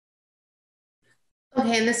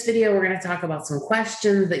Okay, in this video, we're going to talk about some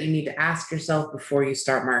questions that you need to ask yourself before you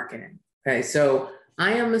start marketing. Okay, so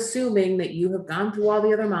I am assuming that you have gone through all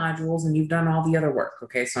the other modules and you've done all the other work.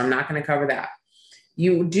 Okay, so I'm not going to cover that.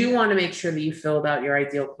 You do want to make sure that you filled out your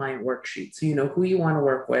ideal client worksheet so you know who you want to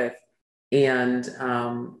work with and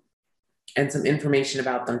some information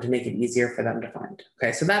about them to make it easier for them to find.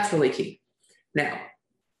 Okay, so that's really key. Now,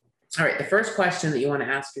 all right, the first question that you want to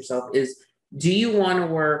ask yourself is, do you want to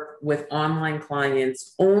work with online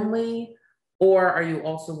clients only, or are you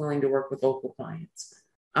also willing to work with local clients?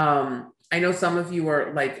 I know some of you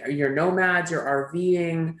are like, you're nomads, you're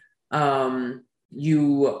RVing,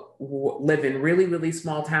 you live in really, really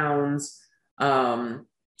small towns. And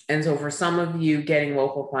so for some of you, getting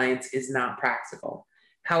local clients is not practical.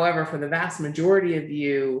 However, for the vast majority of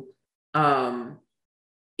you,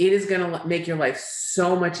 it is going to make your life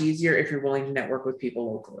so much easier if you're willing to network with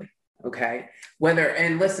people locally. Okay. Whether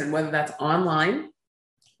that's online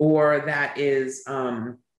or that is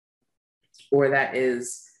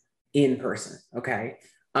in person. Okay.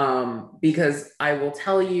 Because I will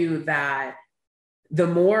tell you that the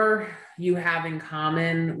more you have in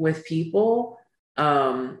common with people,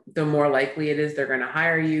 the more likely it is they're going to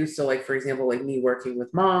hire you. So like, for example, like me working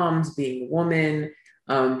with moms, being a woman,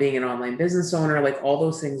 being an online business owner, like all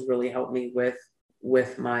those things really help me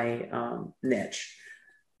with my niche.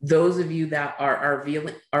 Those of you that are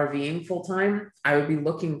RVing full time, I would be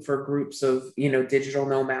looking for groups of digital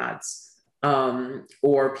nomads,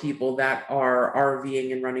 or people that are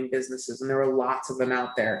RVing and running businesses, and there are lots of them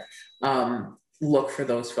out there. Look for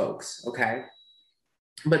those folks, okay?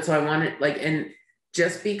 But so I want it and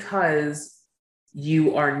just because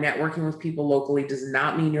you are networking with people locally does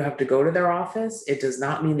not mean you have to go to their office. It does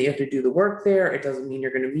not mean that you have to do the work there. It doesn't mean you're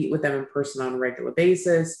going to meet with them in person on a regular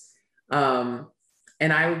basis.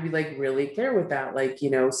 And I would be like really clear with that. Like,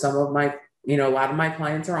 some of my, a lot of my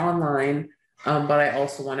clients are online, but I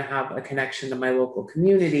also want to have a connection to my local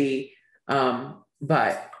community.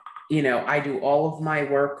 But, I do all of my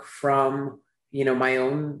work from, my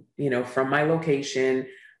own, from my location.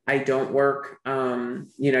 I don't work, I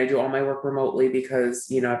do all my work remotely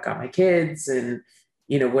because, I've got my kids and,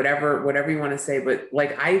 whatever you want to say. But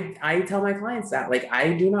like, I tell my clients that, like,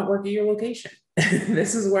 I do not work at your location.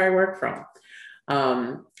 This is where I work from.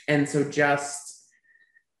 And so just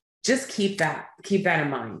keep that in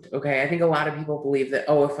mind. Okay. I think a lot of people believe that,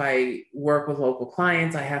 oh, if I work with local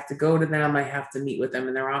clients, I have to go to them. I have to meet with them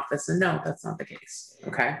in their office. And no, that's not the case.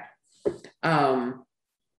 Okay.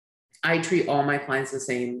 I treat all my clients the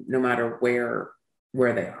same, no matter where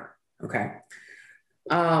they are. Okay.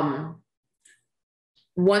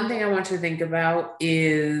 One thing I want you to think about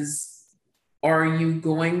is, are you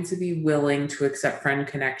going to be willing to accept friend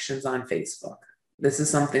connections on Facebook? This is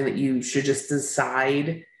something that you should just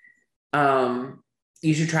decide.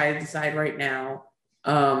 You should try to decide right now.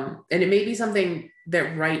 And it may be something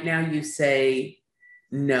that right now you say,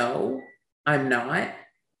 no, I'm not.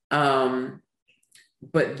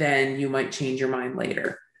 But then you might change your mind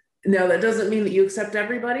later. Now, that doesn't mean that you accept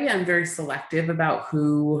everybody. I'm very selective about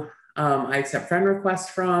who I accept friend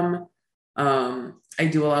requests from. I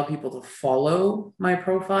do allow people to follow my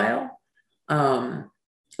profile.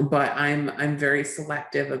 But I'm very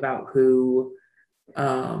selective about who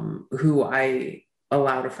I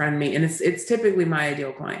allow to friend me. And it's typically my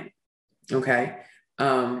ideal client. Okay.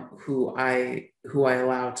 Who I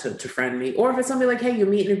allow to friend me. Or if it's somebody like, hey, you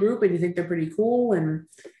meet in a group and you think they're pretty cool, and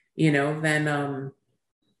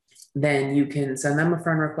then you can send them a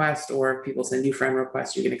friend request, or if people send you friend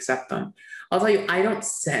requests, you can accept them. I'll tell you, I don't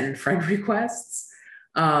send friend requests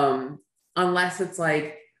unless it's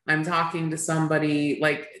like I'm talking to somebody.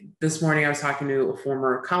 Like this morning, I was talking to a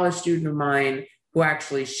former college student of mine who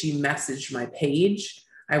actually, she messaged my page.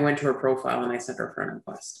 I went to her profile and I sent her a friend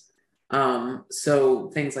request. So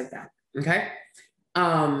things like that. Okay.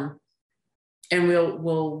 And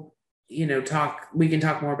we'll talk, we can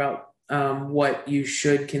talk more about what you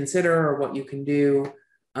should consider or what you can do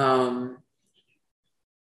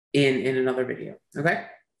in another video. Okay.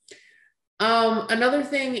 Another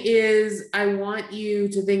thing is, I want you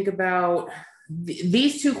to think about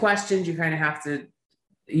these two questions. You kind of have to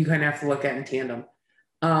look at in tandem.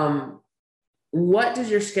 What does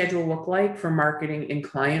your schedule look like for marketing and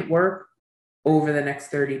client work over the next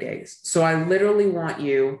 30 days? So I literally want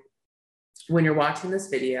you, when you're watching this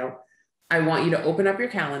video, I want you to open up your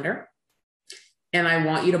calendar and I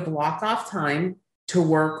want you to block off time to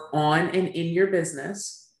work on and in your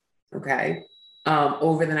business, okay,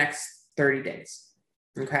 over the next 30 days,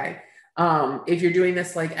 okay? If you're doing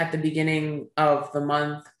this like at the beginning of the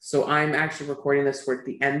month, so I'm actually recording this toward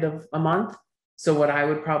the end of a month, So what I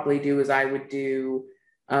would probably do is I would do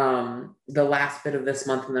the last bit of this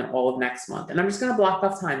month and then all of next month. And I'm just going to block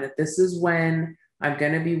off time that this is when I'm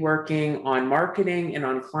going to be working on marketing and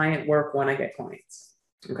on client work when I get clients.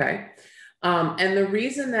 Okay. And the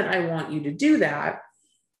reason that I want you to do that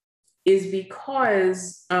is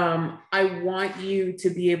because I want you to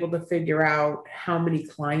be able to figure out how many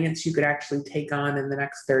clients you could actually take on in the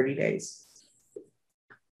next 30 days.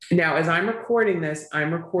 Now, as I'm recording this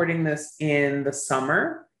in the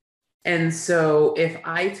summer. And so if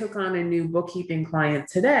I took on a new bookkeeping client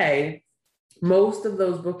today, most of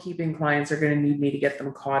those bookkeeping clients are going to need me to get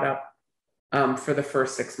them caught up for the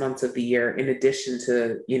first 6 months of the year, in addition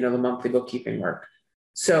to, the monthly bookkeeping work.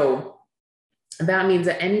 So that means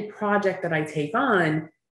that any project that I take on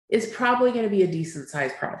is probably going to be a decent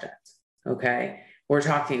sized project. Okay. We're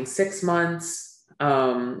talking 6 months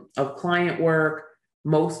of client work.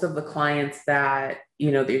 Most of the clients that,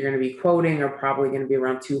 that you're going to be quoting are probably going to be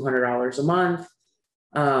around $200 a month.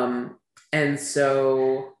 And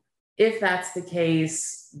so if that's the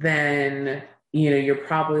case, then, you're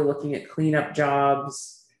probably looking at cleanup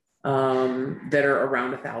jobs that are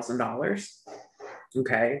around $1,000,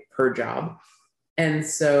 okay, per job. And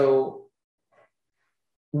so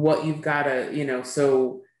what you've got to,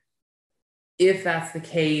 so if that's the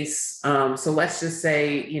case, so let's just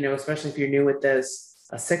say, especially if you're new with this,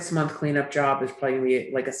 a 6-month cleanup job is probably gonna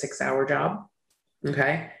be like a 6-hour job.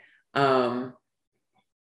 Okay.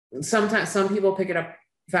 Sometimes some people pick it up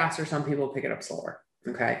faster, some people pick it up slower.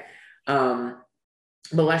 Okay. But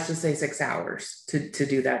let's just say 6 hours to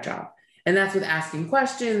do that job. And that's with asking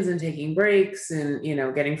questions and taking breaks and,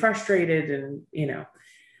 getting frustrated and,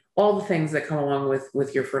 all the things that come along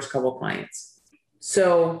with your first couple clients.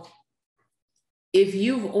 So if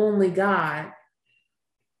you've only got,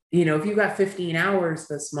 if you've got 15 hours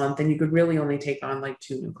this month, then you could really only take on like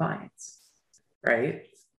 2 new clients, right?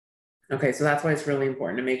 Okay, so that's why it's really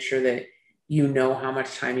important to make sure that you know how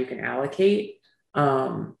much time you can allocate.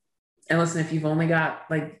 And listen, if you've only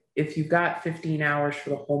got if you've got 15 hours for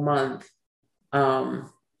the whole month,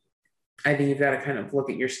 I think you've got to kind of look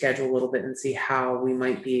at your schedule a little bit and see how we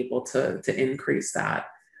might be able to increase that.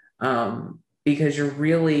 Because you're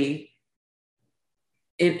really,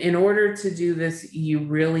 in order to do this, you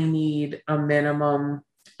really need a minimum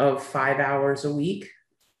of 5 hours a week.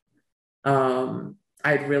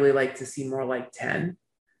 I'd really like to see more like 10.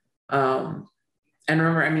 And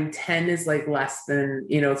remember, 10 is like less than,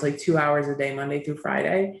 it's like 2 hours a day, Monday through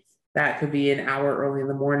Friday. That could be an hour early in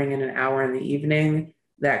the morning and an hour in the evening.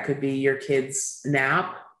 That could be your kid's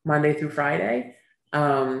nap Monday through Friday.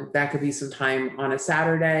 That could be some time on a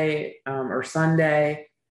Saturday or Sunday,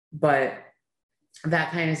 but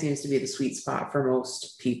that kind of seems to be the sweet spot for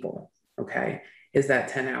most people, okay, is that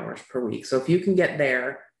 10 hours per week. So if you can get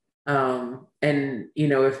there, and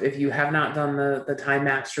if you have not done the time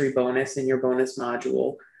mastery bonus in your bonus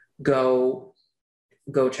module, go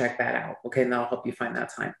check that out, okay, and that'll help you find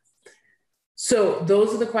that time. So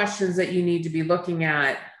those are the questions that you need to be looking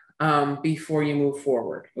at before you move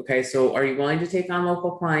forward, okay? So are you willing to take on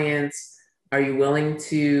local clients? Are you willing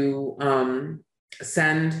to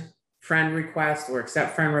send friend requests or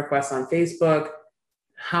accept friend requests on Facebook?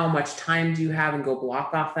 How much time do you have, and go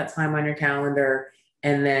block off that time on your calendar?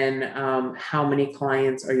 And then how many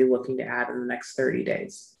clients are you looking to add in the next 30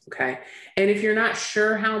 days? Okay. And if you're not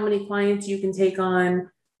sure how many clients you can take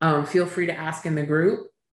on, feel free to ask in the group.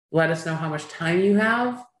 Let us know how much time you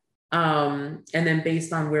have. And then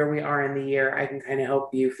based on where we are in the year, I can kind of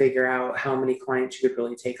help you figure out how many clients you could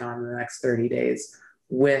really take on in the next 30 days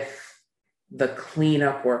with the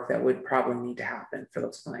cleanup work that would probably need to happen for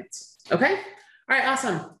those clients. Okay. All right.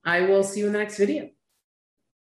 Awesome. I will see you in the next video.